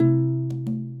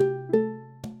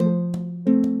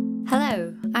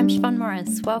Hello, I'm Siobhan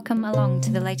Morris. Welcome along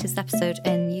to the latest episode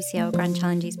in UCL Grand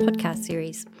Challenges podcast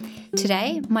series.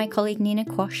 Today, my colleague Nina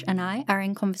Quash and I are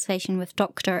in conversation with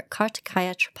Dr.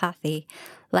 Kartikaya Tripathi,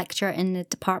 lecturer in the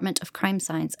Department of Crime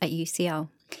Science at UCL.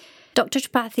 Dr.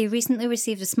 Tripathi recently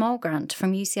received a small grant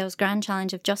from UCL's Grand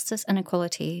Challenge of Justice and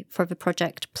Equality for the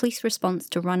project Police Response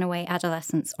to Runaway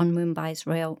Adolescents on Mumbai's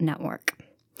rail network.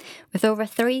 With over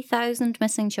 3,000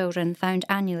 missing children found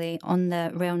annually on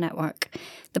the rail network,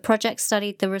 the project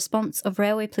studied the response of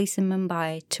railway police in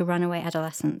Mumbai to runaway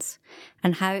adolescents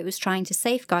and how it was trying to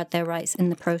safeguard their rights in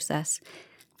the process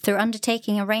through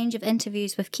undertaking a range of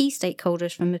interviews with key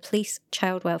stakeholders from the police,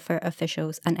 child welfare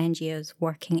officials and NGOs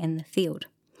working in the field.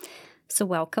 So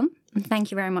welcome, and thank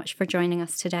you very much for joining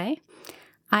us today.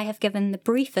 I have given the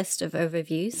briefest of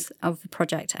overviews of the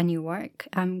project and your work.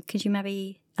 Could you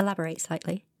maybe elaborate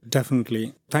slightly?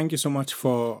 Definitely. Thank you so much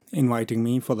for inviting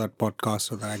me for that podcast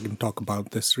so that I can talk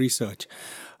about this research.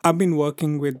 I've been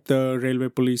working with the railway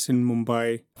police in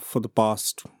Mumbai for the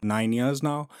past 9 years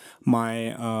now.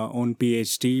 My own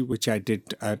PhD, which I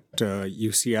did at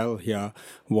UCL here,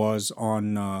 was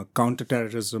on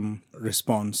counterterrorism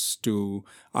response to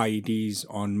IEDs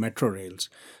on metro rails.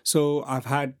 So I've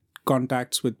had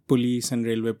contacts with police and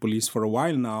railway police for a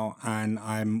while now, and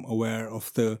I'm aware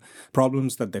of the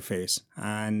problems that they face.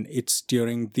 And it's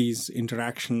during these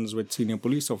interactions with senior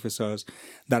police officers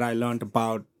that I learned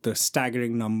about the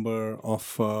staggering number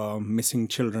of missing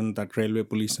children that railway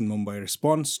police in Mumbai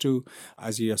responds to.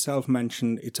 As you yourself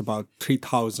mentioned, it's about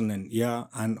 3,000 a year,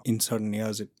 and in certain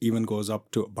years it even goes up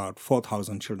to about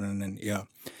 4,000 children a year.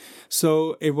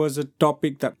 So it was a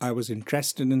topic that I was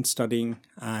interested in studying,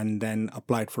 and then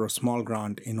applied for a small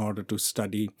grant in order to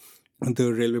study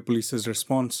the railway police's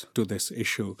response to this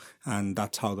issue. And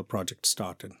that's how the project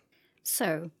started.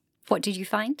 So, what did you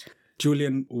find?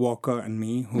 Julian Walker and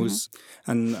me, who's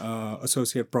an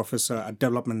associate professor at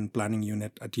Development and Planning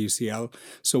Unit at UCL.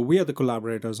 So we are the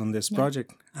collaborators on this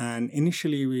project. And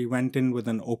initially we went in with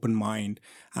an open mind,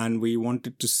 and we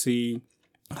wanted to see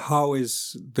how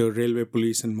is the railway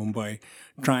police in Mumbai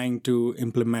trying to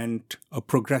implement a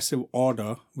progressive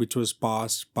order which was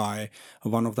passed by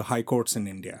one of the high courts in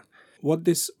India. What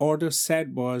this order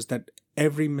said was that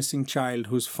every missing child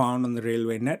who's found on the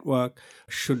railway network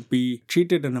should be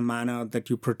treated in a manner that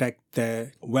you protect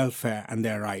their welfare and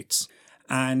their rights.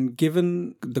 And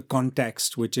given the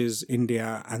context, which is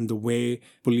India, and the way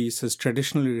police has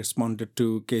traditionally responded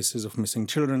to cases of missing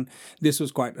children, this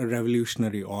was quite a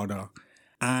revolutionary order.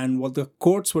 And what the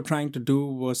courts were trying to do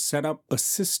was set up a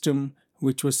system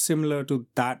which was similar to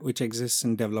that which exists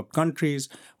in developed countries,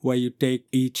 where you take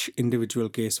each individual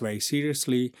case very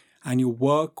seriously and you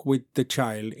work with the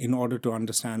child in order to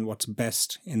understand what's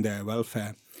best in their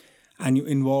welfare. And you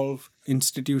involve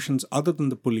institutions other than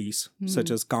the police, such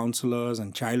as counselors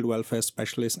and child welfare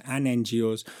specialists and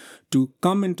NGOs, to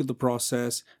come into the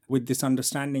process with this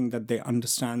understanding that they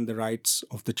understand the rights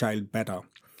of the child better.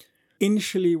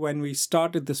 Initially, when we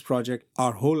started this project,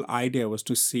 our whole idea was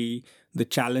to see the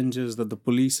challenges that the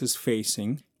police is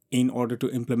facing in order to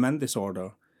implement this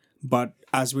order. But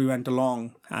as we went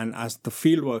along and as the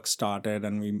fieldwork started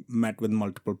and we met with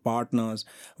multiple partners,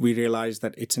 we realized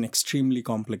that it's an extremely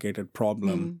complicated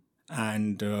problem.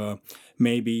 And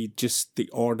maybe just the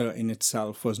order in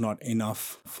itself was not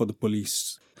enough for the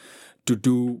police to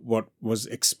do what was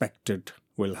expected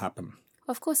will happen.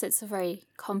 Of course, it's a very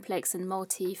complex and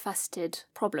multifaceted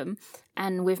problem.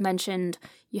 And we've mentioned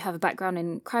you have a background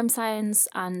in crime science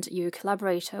and your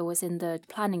collaborator was in the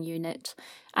planning unit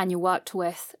and you worked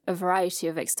with a variety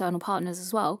of external partners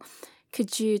as well.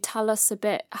 Could you tell us a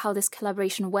bit how this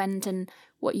collaboration went and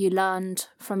what you learned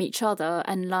from each other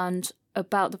and learned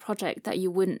about the project that you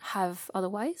wouldn't have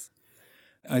otherwise?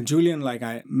 Julian, like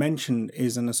I mentioned,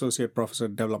 is an associate professor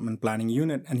at Development Planning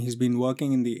Unit, and he's been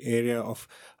working in the area of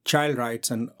child rights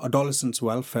and adolescents'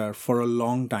 welfare for a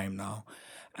long time now.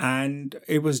 And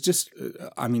it was just,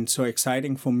 so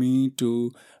exciting for me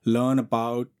to learn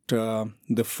about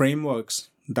the frameworks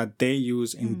that they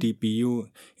use in DPU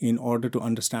in order to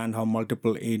understand how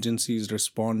multiple agencies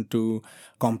respond to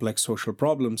complex social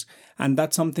problems. And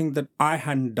that's something that I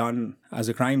hadn't done as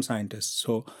a crime scientist.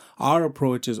 So our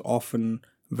approach is often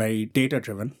very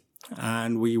data-driven,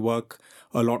 and we work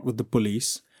a lot with the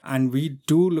police. And we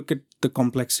do look at the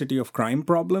complexity of crime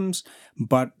problems,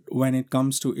 but when it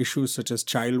comes to issues such as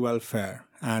child welfare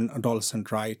and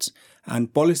adolescent rights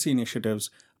and policy initiatives,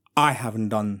 I haven't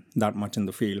done that much in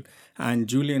the field. And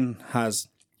Julian has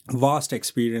vast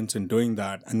experience in doing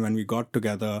that. And when we got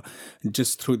together,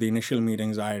 just through the initial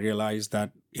meetings, I realized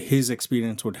that his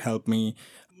experience would help me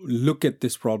look at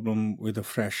this problem with a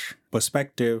fresh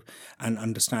perspective and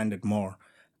understand it more.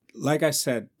 Like I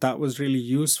said, that was really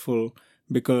useful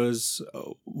because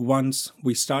once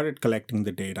we started collecting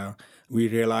the data, we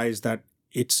realized that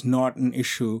it's not an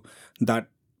issue that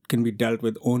can be dealt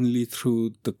with only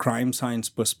through the crime science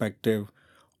perspective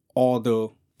or the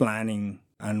planning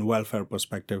and welfare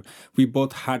perspective. We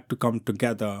both had to come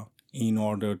together in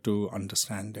order to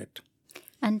understand it.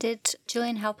 And did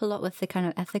Julian help a lot with the kind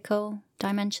of ethical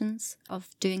dimensions of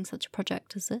doing such a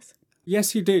project as this?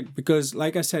 Yes, he did, because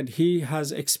like I said, he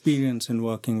has experience in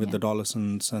working with the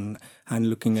Dollesons and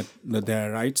looking at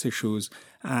their rights issues.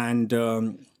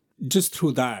 And just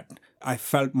through that, I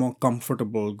felt more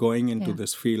comfortable going into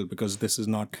this field because this is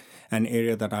not an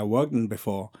area that I worked in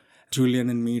before. Julian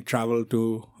and me traveled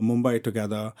to Mumbai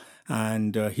together,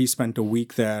 and he spent a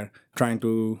week there trying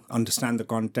to understand the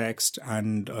context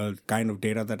and kind of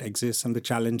data that exists and the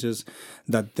challenges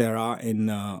that there are in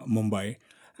Mumbai.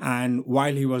 And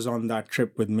while he was on that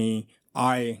trip with me,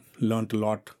 I learned a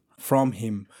lot from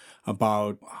him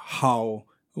about how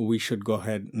we should go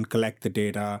ahead and collect the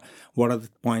data. What are the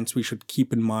points we should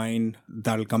keep in mind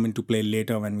that'll come into play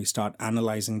later when we start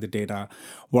analyzing the data?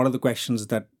 What are the questions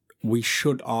that we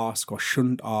should ask or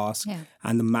shouldn't ask,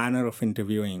 and the manner of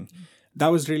interviewing? That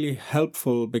was really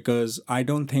helpful because I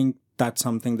don't think that's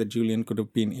something that Julian could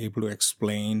have been able to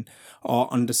explain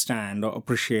or understand or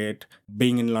appreciate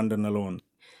being in London alone.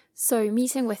 So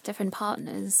meeting with different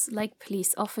partners like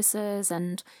police officers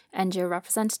and NGO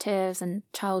representatives and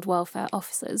child welfare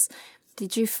officers,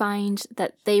 did you find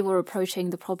that they were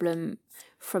approaching the problem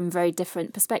from very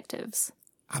different perspectives?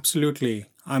 Absolutely.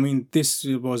 I mean, this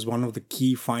was one of the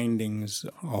key findings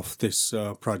of this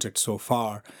project so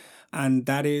far, and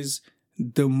that is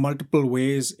the multiple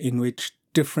ways in which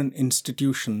different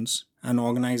institutions and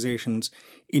organizations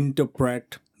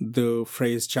interpret the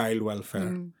phrase child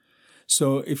welfare.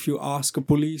 So if you ask a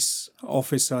police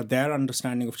officer, their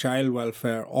understanding of child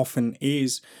welfare often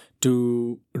is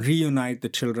to reunite the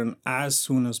children as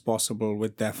soon as possible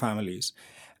with their families.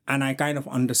 And I kind of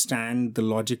understand the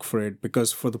logic for it,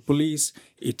 because for the police,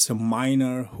 it's a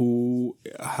minor who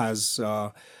has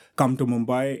come to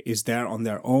Mumbai, is there on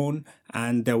their own,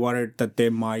 and they're worried that they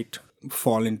might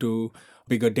fall into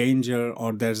bigger danger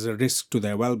or there's a risk to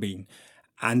their well-being.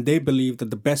 And they believe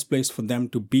that the best place for them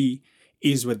to be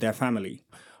is with their family.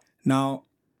 Now,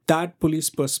 that police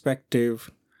perspective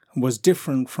was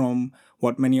different from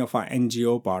what many of our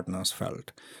NGO partners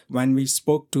felt. When we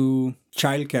spoke to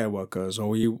childcare workers or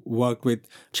we worked with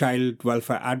child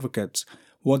welfare advocates,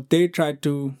 what they tried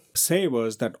to say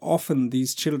was that often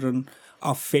these children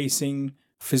are facing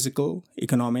physical,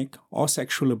 economic, or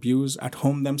sexual abuse at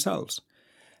home themselves.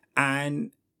 And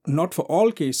not for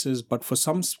all cases, but for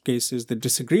some cases, they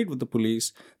disagreed with the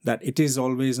police that it is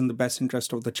always in the best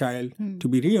interest of the child to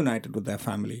be reunited with their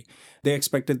family. They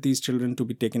expected these children to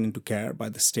be taken into care by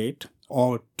the state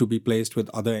or to be placed with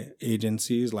other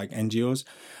agencies like NGOs,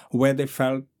 where they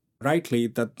felt rightly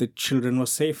that the children were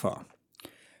safer.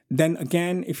 Then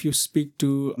again, if you speak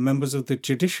to members of the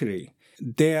judiciary,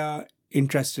 they are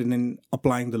interested in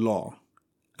applying the law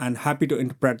and happy to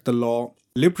interpret the law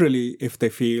liberally if they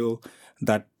feel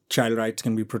that child rights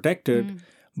can be protected,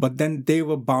 but then they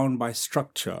were bound by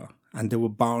structure and they were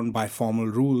bound by formal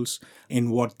rules in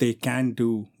what they can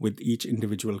do with each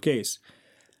individual case.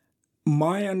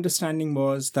 My understanding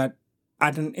was that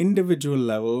at an individual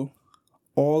level,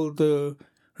 all the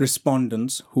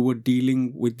respondents who were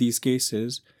dealing with these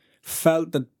cases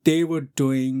felt that they were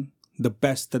doing the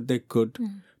best that they could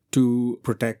to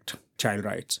protect child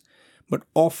rights. But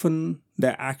often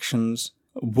their actions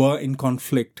were in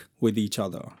conflict with each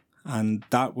other. And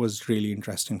that was really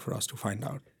interesting for us to find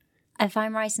out. If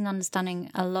I'm right in understanding,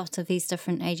 a lot of these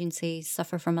different agencies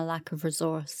suffer from a lack of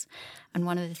resource. And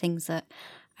one of the things that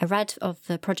I read of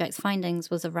the project's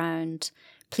findings was around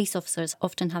police officers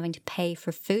often having to pay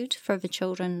for food for the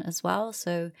children as well.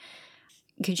 So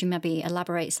could you maybe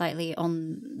elaborate slightly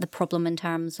on the problem in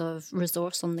terms of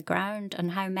resource on the ground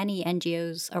and how many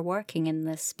NGOs are working in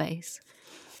this space?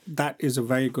 That is a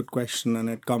very good question, and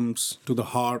it comes to the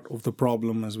heart of the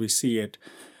problem as we see it.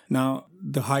 Now,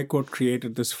 the High Court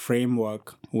created this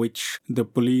framework which the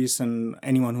police and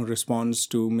anyone who responds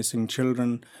to missing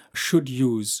children should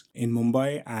use in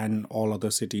Mumbai and all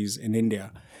other cities in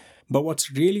India. But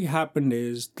what's really happened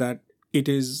is that it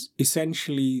is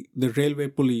essentially the railway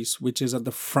police which is at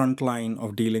the front line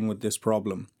of dealing with this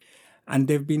problem. And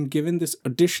they've been given this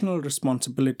additional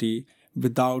responsibility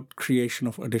without creation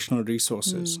of additional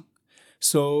resources.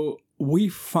 So we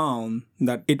found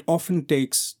that it often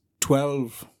takes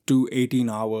 12 to 18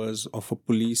 hours of a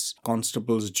police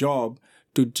constable's job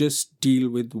to just deal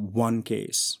with one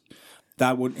case.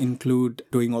 That would include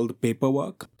doing all the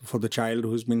paperwork for the child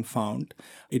who's been found.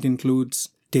 It includes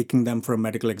taking them for a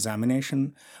medical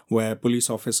examination where police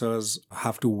officers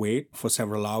have to wait for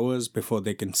several hours before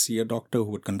they can see a doctor who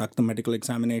would conduct the medical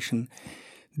examination.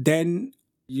 Then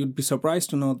you'd be surprised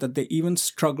to know that they even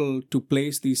struggle to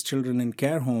place these children in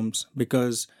care homes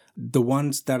because the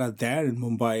ones that are there in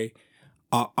Mumbai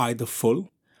are either full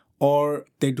or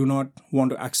they do not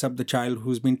want to accept the child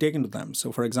who's been taken to them.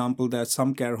 So, for example, there are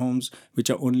some care homes which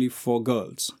are only for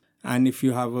girls. And if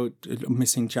you have a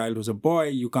missing child who's a boy,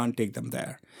 you can't take them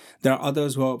there. There are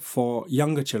others who are for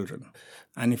younger children.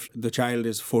 And if the child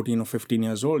is 14 or 15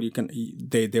 years old,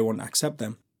 they won't accept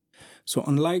them. So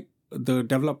unlike the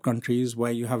developed countries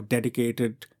where you have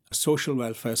dedicated social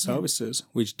welfare services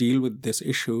which deal with this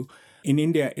issue, in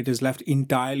India, it is left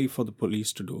entirely for the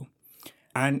police to do.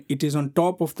 And it is on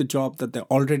top of the job that they're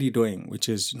already doing, which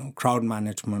is, crowd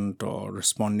management or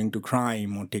responding to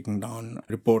crime or taking down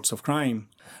reports of crime.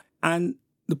 And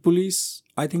the police,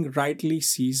 I think, rightly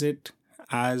sees it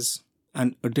as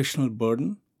an additional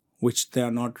burden, which they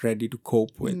are not ready to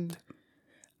cope with.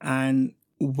 And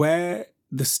where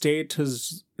the state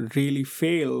has really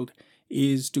failed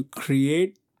is to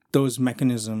create those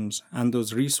mechanisms and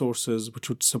those resources which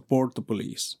would support the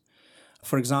police.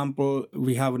 For example,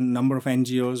 we have a number of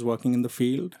NGOs working in the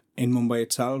field. In Mumbai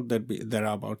itself, there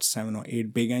are about 7 or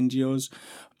 8 big NGOs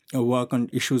who work on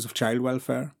issues of child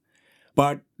welfare.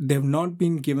 But they've not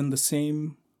been given the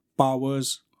same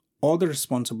powers or the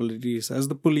responsibilities as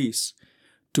the police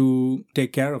to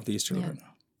take care of these children. Yeah.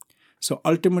 So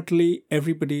ultimately,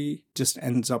 everybody just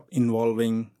ends up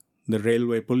involving the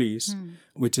railway police,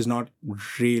 which is not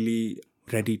really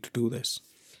ready to do this.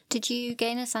 Did you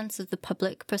gain a sense of the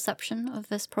public perception of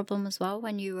this problem as well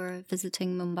when you were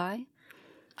visiting Mumbai?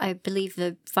 I believe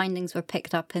the findings were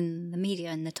picked up in the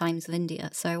media in the Times of India.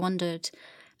 So I wondered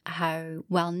how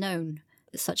well known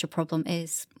such a problem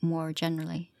is more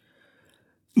generally.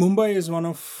 Mumbai is one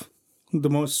of the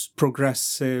most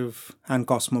progressive and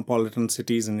cosmopolitan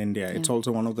cities in India. Yeah. It's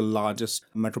also one of the largest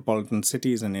metropolitan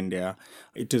cities in India.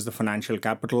 It is the financial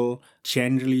capital.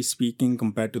 Generally speaking,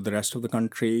 compared to the rest of the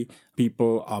country,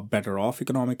 people are better off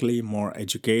economically, more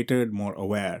educated, more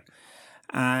aware.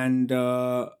 And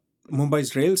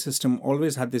Mumbai's rail system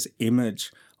always had this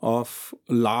image of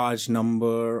a large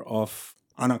number of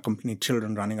unaccompanied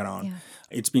children running around. Yeah.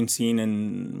 It's been seen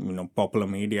in popular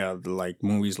media, like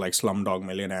movies like Slumdog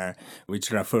Millionaire, which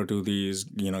refer to these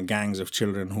gangs of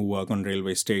children who work on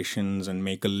railway stations and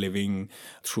make a living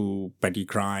through petty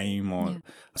crime or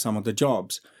some of the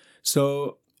jobs.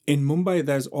 So in Mumbai,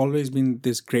 there's always been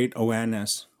this great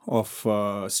awareness of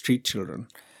street children.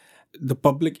 The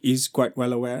public is quite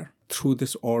well aware. Through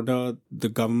this order, the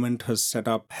government has set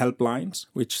up helplines,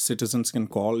 which citizens can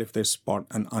call if they spot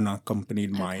an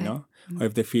unaccompanied minor or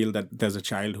if they feel that there's a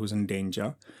child who's in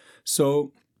danger.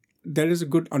 So there is a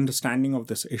good understanding of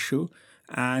this issue,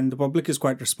 and the public is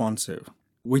quite responsive,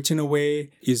 which in a way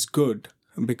is good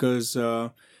because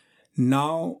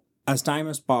now, as time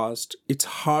has passed, it's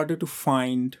harder to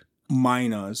find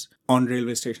minors on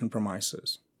railway station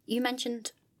premises. You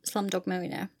mentioned Slumdog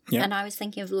Millionaire, and I was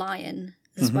thinking of Lion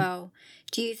as well.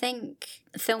 Do you think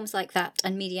films like that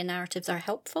and media narratives are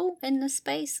helpful in this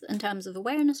space in terms of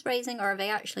awareness raising, or are they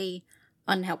actually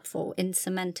unhelpful in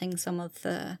cementing some of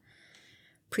the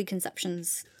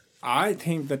preconceptions? I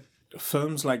think that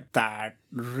films like that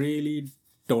really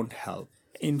don't help.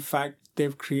 In fact,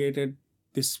 they've created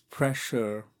this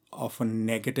pressure of a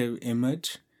negative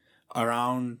image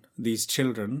around these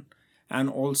children, and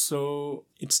also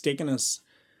it's taken us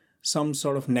some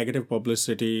sort of negative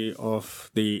publicity of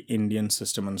the Indian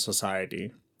system and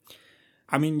society.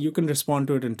 I mean, you can respond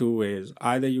to it in two ways.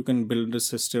 Either you can build a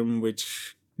system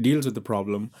which deals with the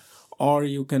problem, or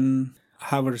you can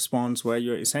have a response where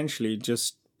you're essentially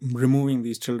just removing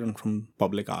these children from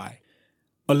public eye.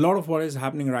 A lot of what is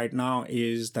happening right now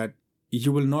is that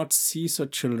you will not see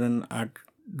such children at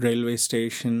railway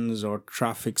stations or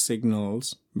traffic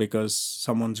signals because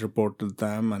someone's reported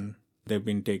them and they've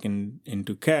been taken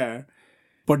into care.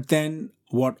 But then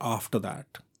what after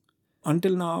that?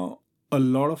 Until now, a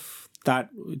lot of that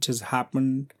which has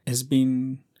happened has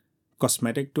been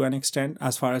cosmetic to an extent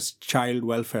as far as child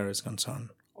welfare is concerned,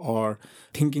 or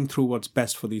thinking through what's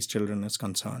best for these children is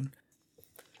concerned.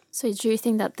 So do you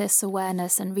think that this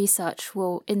awareness and research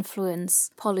will influence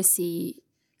policy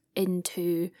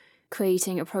into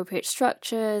creating appropriate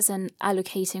structures and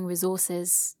allocating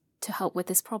resources to help with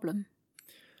this problem?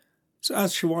 So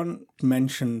as Siobhan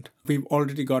mentioned, we've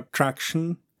already got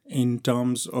traction in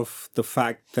terms of the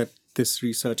fact that this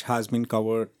research has been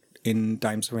covered in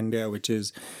Times of India, which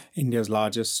is India's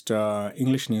largest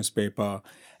English newspaper.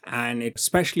 And it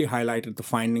especially highlighted the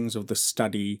findings of the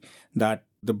study, that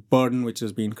the burden which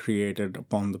has been created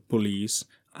upon the police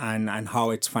and how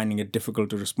it's finding it difficult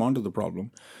to respond to the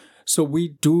problem. So we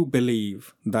do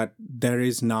believe that there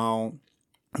is now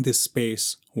this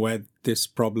space where this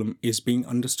problem is being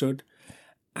understood.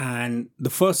 And the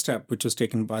first step, which was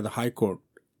taken by the High Court,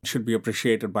 should be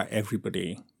appreciated by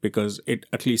everybody, because it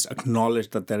at least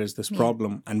acknowledged that there is this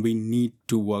problem and we need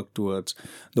to work towards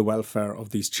the welfare of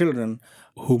these children,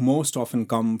 who most often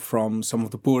come from some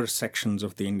of the poorest sections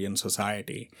of the Indian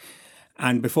society.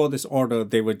 And before this order,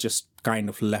 they were just kind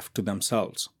of left to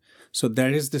themselves. So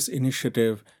there is this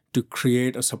initiative to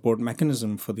create a support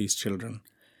mechanism for these children.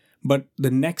 But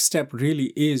the next step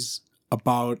really is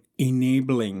about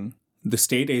enabling the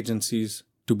state agencies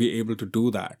to be able to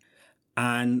do that.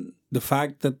 And the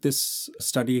fact that this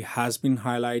study has been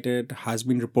highlighted, has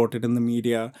been reported in the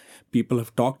media, people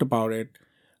have talked about it,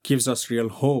 gives us real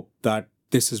hope that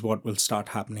this is what will start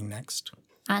happening next.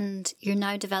 And you're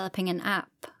now developing an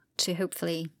app to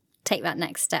hopefully take that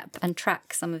next step and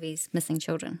track some of these missing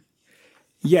children.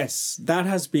 Yes, that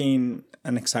has been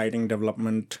an exciting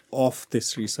development of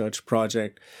this research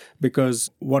project, because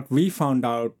what we found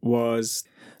out was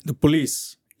the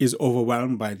police is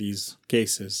overwhelmed by these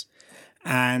cases.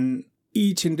 And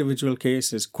each individual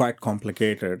case is quite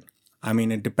complicated. I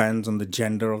mean, it depends on the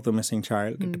gender of the missing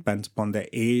child. It depends upon their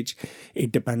age.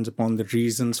 It depends upon the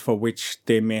reasons for which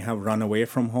they may have run away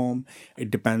from home. It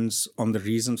depends on the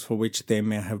reasons for which they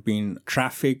may have been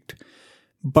trafficked.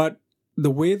 But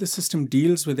the way the system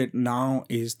deals with it now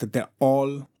is that they're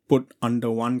all put under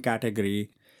one category.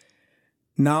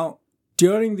 Now,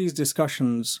 during these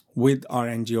discussions with our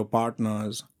NGO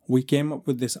partners, we came up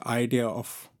with this idea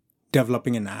of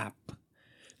developing an app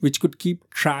which could keep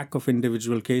track of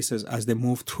individual cases as they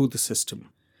move through the system.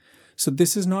 So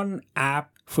this is not an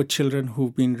app for children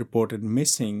who've been reported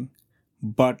missing,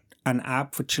 but an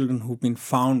app for children who've been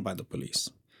found by the police.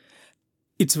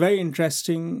 It's very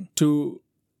interesting to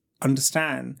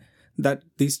understand that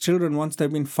these children, once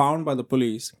they've been found by the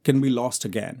police, can be lost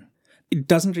again. It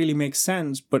doesn't really make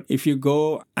sense, but if you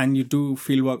go and you do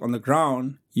fieldwork on the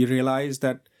ground, you realize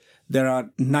that there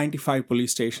are 95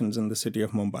 police stations in the city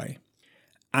of Mumbai,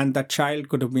 and that child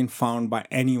could have been found by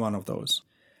any one of those.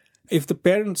 If the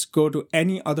parents go to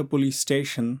any other police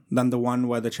station than the one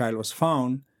where the child was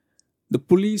found, the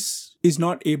police is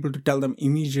not able to tell them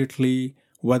immediately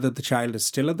whether the child is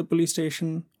still at the police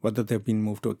station, whether they've been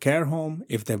moved to a care home.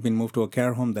 If they've been moved to a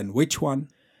care home, then which one?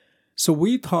 So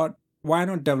we thought, why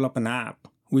not develop an app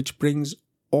which brings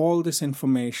all this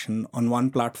information on one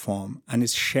platform and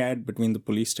is shared between the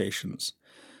police stations,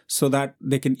 so that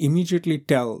they can immediately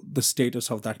tell the status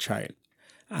of that child.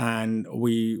 And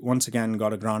we once again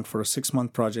got a grant for a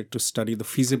 6-month project to study the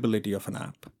feasibility of an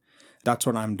app. That's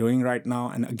what I'm doing right now.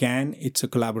 And again, it's a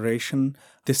collaboration,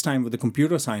 this time with a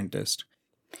computer scientist.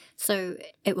 So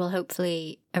it will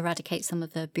hopefully eradicate some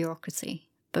of the bureaucracy,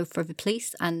 both for the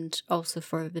police and also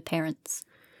for the parents.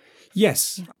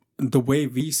 Yes. Yeah. The way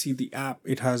we see the app,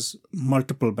 it has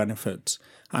multiple benefits.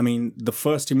 I mean, the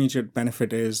first immediate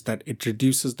benefit is that it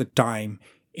reduces the time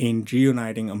in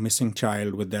reuniting a missing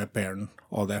child with their parent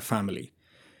or their family.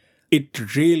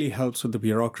 It really helps with the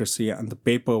bureaucracy and the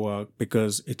paperwork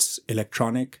because it's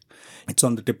electronic. It's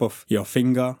on the tip of your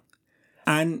finger.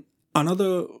 And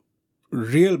another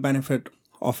real benefit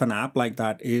of an app like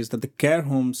that is that the care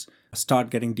homes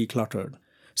start getting decluttered.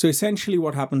 So essentially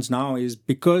what happens now is,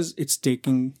 because it's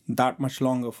taking that much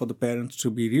longer for the parents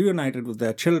to be reunited with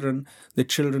their children, the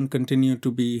children continue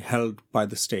to be held by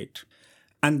the state.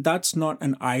 And that's not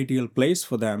an ideal place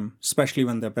for them, especially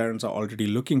when their parents are already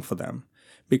looking for them,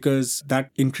 because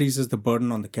that increases the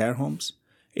burden on the care homes.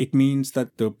 It means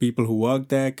that the people who work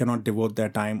there cannot devote their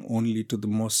time only to the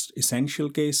most essential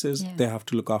cases. Yeah. They have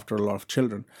to look after a lot of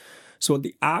children. So what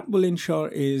the app will ensure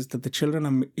is that the children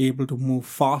are able to move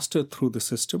faster through the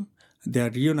system. They are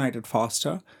reunited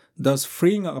faster, thus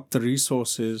freeing up the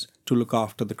resources to look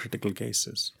after the critical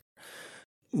cases.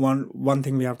 One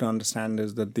thing we have to understand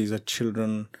is that these are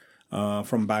children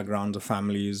from backgrounds of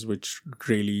families which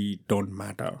really don't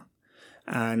matter.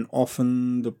 And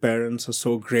often the parents are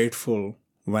so grateful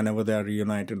whenever they are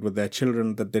reunited with their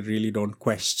children that they really don't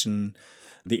question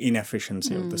the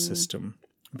inefficiency of the system,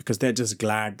 because they're just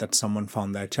glad that someone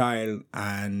found their child,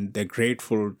 and they're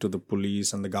grateful to the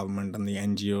police and the government and the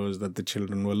NGOs that the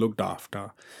children were looked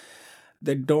after.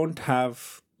 They don't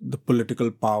have the political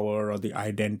power or the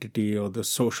identity or the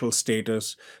social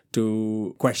status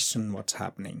to question what's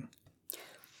happening.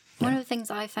 One of the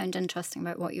things I found interesting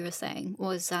about what you were saying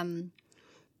was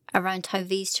around how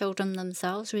these children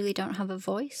themselves really don't have a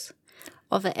voice.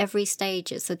 Of at every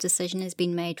stage, it's a decision has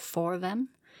been made for them.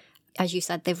 As you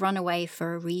said, they've run away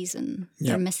for a reason.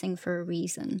 They're missing for a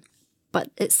reason.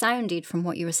 But it sounded from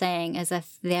what you were saying as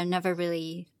if they're never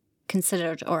really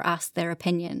considered or asked their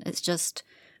opinion. It's just,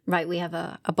 right, we have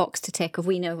a box to tick of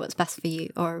we know what's best for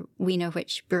you, or we know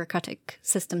which bureaucratic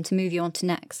system to move you on to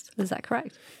next. Is that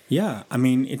correct? Yeah, I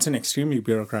mean, it's an extremely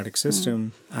bureaucratic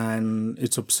system, and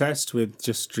it's obsessed with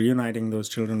just reuniting those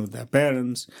children with their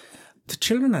parents. The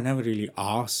children are never really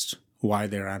asked why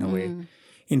they ran away.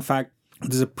 In fact,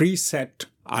 there's a preset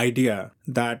idea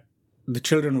that the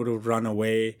children would have run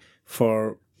away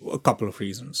for a couple of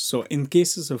reasons. So in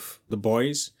cases of the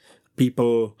boys,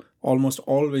 people almost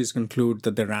always conclude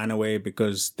that they ran away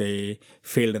because they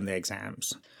failed in their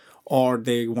exams, or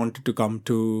they wanted to come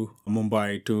to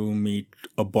Mumbai to meet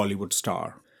a Bollywood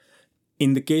star.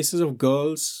 In the cases of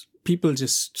girls, people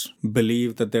just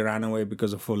believe that they ran away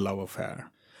because of a love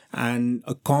affair. And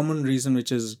a common reason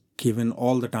which is given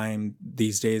all the time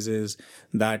these days is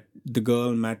that the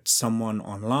girl met someone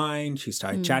online, she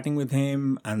started chatting with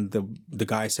him, and the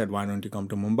guy said, why don't you come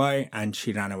to Mumbai? And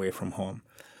she ran away from home.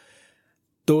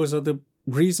 Those are the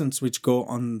reasons which go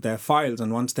on their files,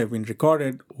 and once they've been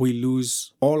recorded, we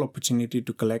lose all opportunity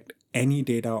to collect any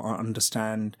data or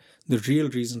understand the real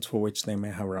reasons for which they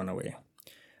may have run away.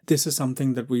 This is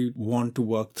something that we want to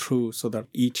work through so that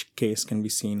each case can be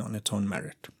seen on its own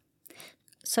merit.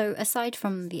 So aside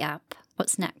from the app,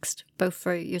 what's next, both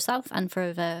for yourself and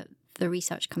for the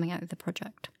research coming out of the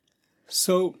project?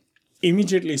 So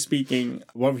immediately speaking,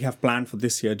 what we have planned for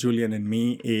this year, Julian and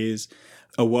me, is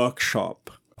a workshop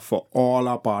for all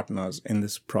our partners in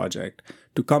this project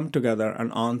to come together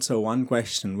and answer one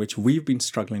question which we've been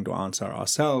struggling to answer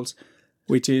ourselves,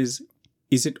 which is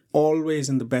it always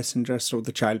in the best interest of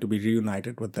the child to be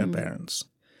reunited with their parents?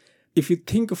 If you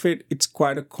think of it, it's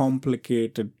quite a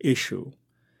complicated issue,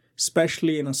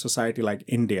 especially in a society like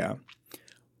India,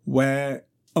 where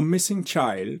a missing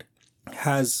child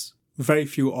has very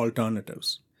few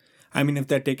alternatives. I mean, if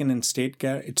they're taken in state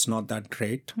care, it's not that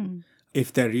great.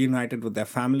 If they're reunited with their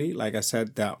family, like I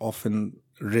said, there are often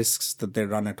risks that they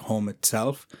run at home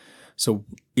itself. So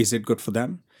is it good for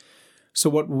them? So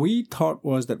what we thought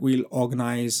was that we'll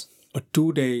organize a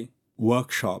 2-day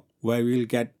workshop where we'll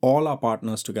get all our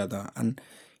partners together and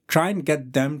try and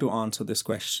get them to answer this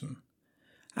question.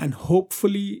 And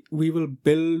hopefully we will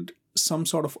build some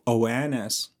sort of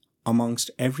awareness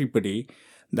amongst everybody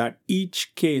that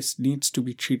each case needs to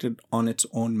be treated on its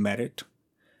own merit.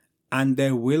 And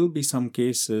there will be some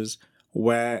cases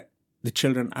where the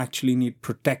children actually need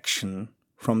protection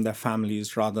from their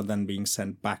families rather than being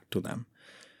sent back to them.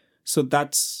 So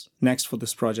that's next for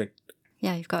this project.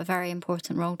 Yeah, you've got a very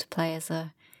important role to play as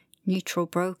a neutral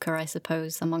broker, I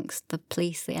suppose, amongst the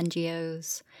police, the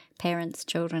NGOs, parents,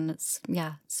 children. It's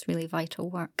really vital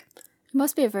work. It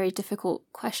must be a very difficult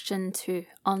question to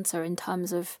answer in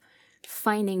terms of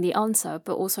finding the answer,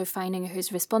 but also finding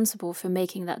who's responsible for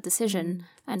making that decision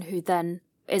and who then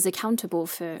is accountable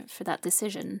for that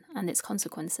decision and its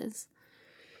consequences.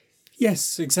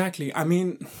 Yes, exactly. I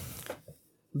mean,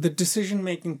 the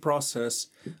decision-making process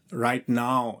right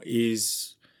now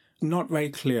is not very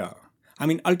clear. I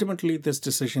mean, ultimately, this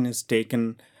decision is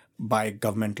taken by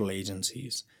governmental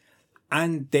agencies,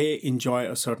 and they enjoy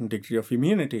a certain degree of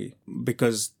immunity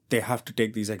because they have to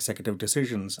take these executive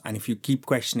decisions. And if you keep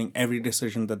questioning every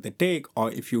decision that they take, or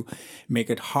if you make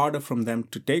it harder for them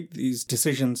to take these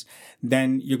decisions,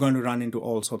 then you're going to run into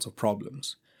all sorts of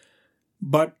problems.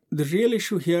 But the real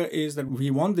issue here is that we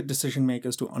want the decision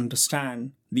makers to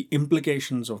understand the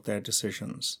implications of their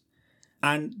decisions.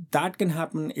 And that can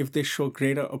happen if they show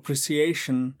greater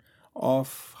appreciation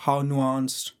of how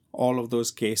nuanced all of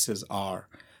those cases are.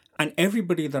 And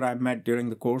everybody that I met during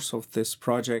the course of this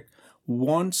project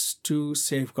wants to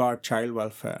safeguard child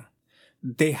welfare.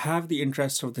 They have the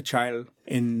interest of the child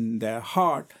in their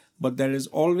heart, but there is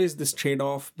always this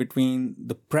trade-off between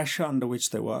the pressure under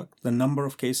which they work, the number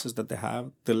of cases that they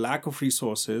have, the lack of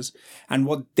resources, and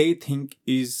what they think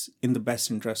is in the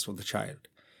best interest of the child.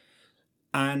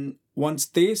 And once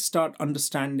they start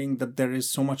understanding that there is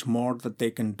so much more that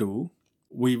they can do,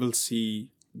 we will see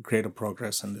greater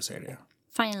progress in this area.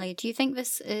 Finally, do you think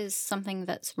this is something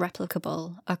that's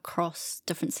replicable across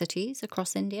different cities,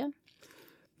 across India?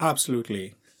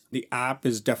 Absolutely. The app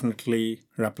is definitely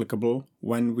replicable.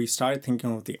 When we started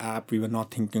thinking of the app, we were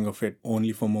not thinking of it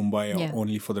only for Mumbai or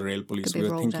only for the rail police. We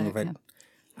were thinking of it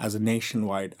as a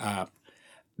nationwide app.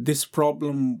 This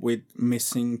problem with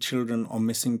missing children or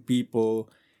missing people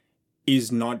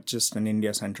is not just an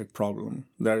India-centric problem.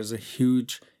 There is a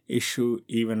huge issue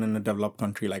even in a developed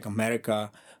country like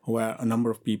America, where a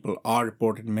number of people are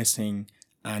reported missing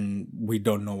and we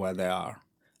don't know where they are.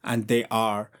 And they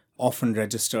are often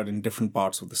registered in different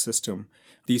parts of the system.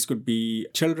 These could be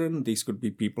children, these could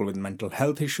be people with mental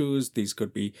health issues, these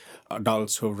could be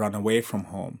adults who have run away from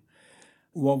home.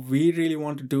 What we really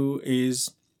want to do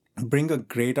is bring a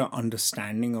greater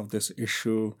understanding of this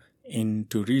issue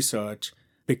into research,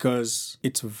 because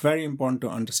it's very important to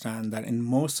understand that in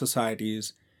most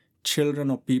societies, children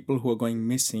or people who are going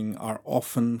missing are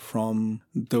often from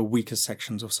the weakest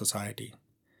sections of society.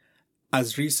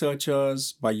 As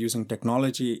researchers, by using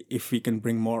technology, if we can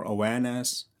bring more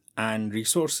awareness and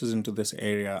resources into this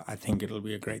area, I think it'll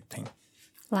be a great thing.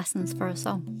 Lessons for us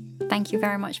all. Thank you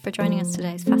very much for joining us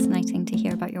today. It's fascinating to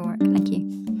hear about your work. Thank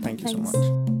you. Thank you Thanks. so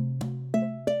much.